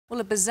Well,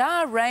 a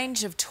bizarre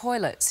range of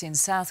toilets in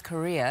South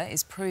Korea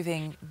is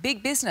proving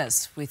big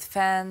business, with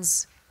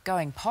fans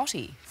going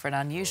potty for an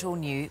unusual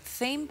new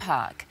theme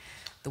park.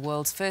 The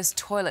world's first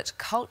toilet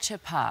culture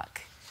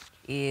park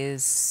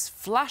is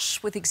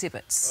flush with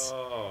exhibits,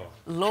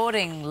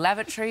 lauding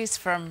lavatories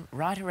from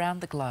right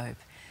around the globe.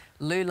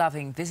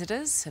 Loo-loving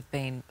visitors have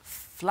been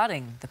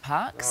flooding the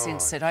park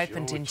since it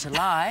opened in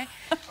July,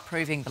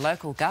 proving the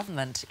local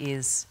government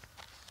is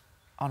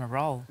on a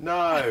roll.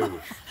 No.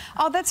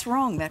 Oh, that's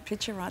wrong, that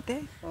picture right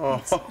there.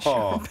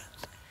 Oh,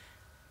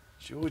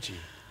 Georgie.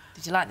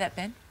 Did you like that,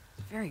 Ben?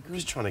 Very I'm good.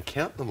 just trying to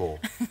count them all.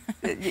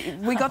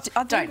 We got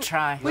to, Don't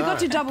try. We got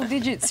to double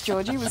digits,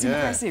 Georgie. It was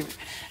impressive.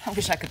 I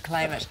wish I could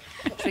claim it.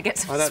 Should we get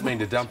some I don't mean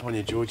to dump on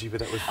you, Georgie,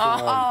 but that was fine.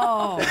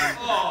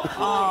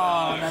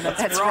 No,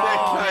 that's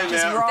wrong.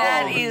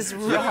 That is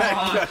wrong.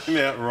 That came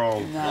out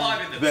wrong.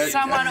 No.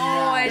 Someone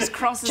always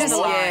crosses the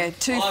line. Yeah,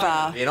 too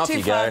far. And off too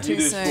you far, go. too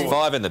do soon. sport.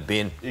 5 in the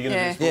bin. You're going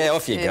to do sport? Yeah,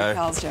 off you go.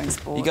 Carl's doing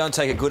sport. You go and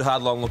take a good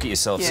hard long look at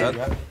yourself, son.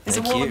 There's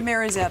Thank a wall you. of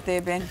mirrors out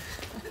there, Ben.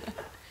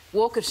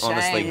 Walk of shame.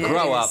 Honestly,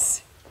 grow up.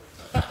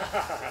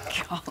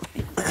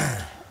 Golly.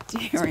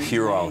 Dearie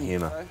Puerile me.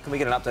 humour. Can we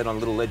get an update on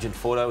Little Legend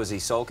Fordo? Is he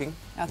sulking?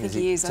 I think is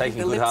he is. I think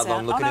taking a the good lips hard long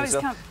out. look Oh, at no, he's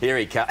himself? come. Here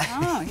he comes.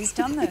 Oh, he's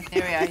done the...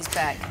 There we are, he's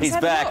back. He's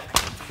have a back.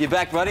 look. You're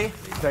back, buddy?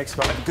 Thanks,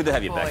 mate. Good to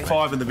have you back, Boy. mate.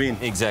 5 in the bin.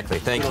 Exactly.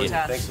 Thank you.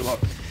 done. Thanks a lot.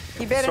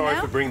 You better Sorry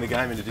now? for bringing the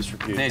game into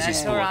disrepute. There's your That's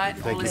sport. all right.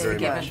 Thank All you is very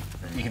forgiven. much.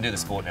 You can do the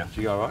sport now. Did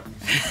you go all right?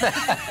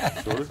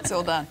 It's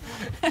all done.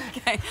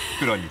 Okay.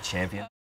 Good on you, champion.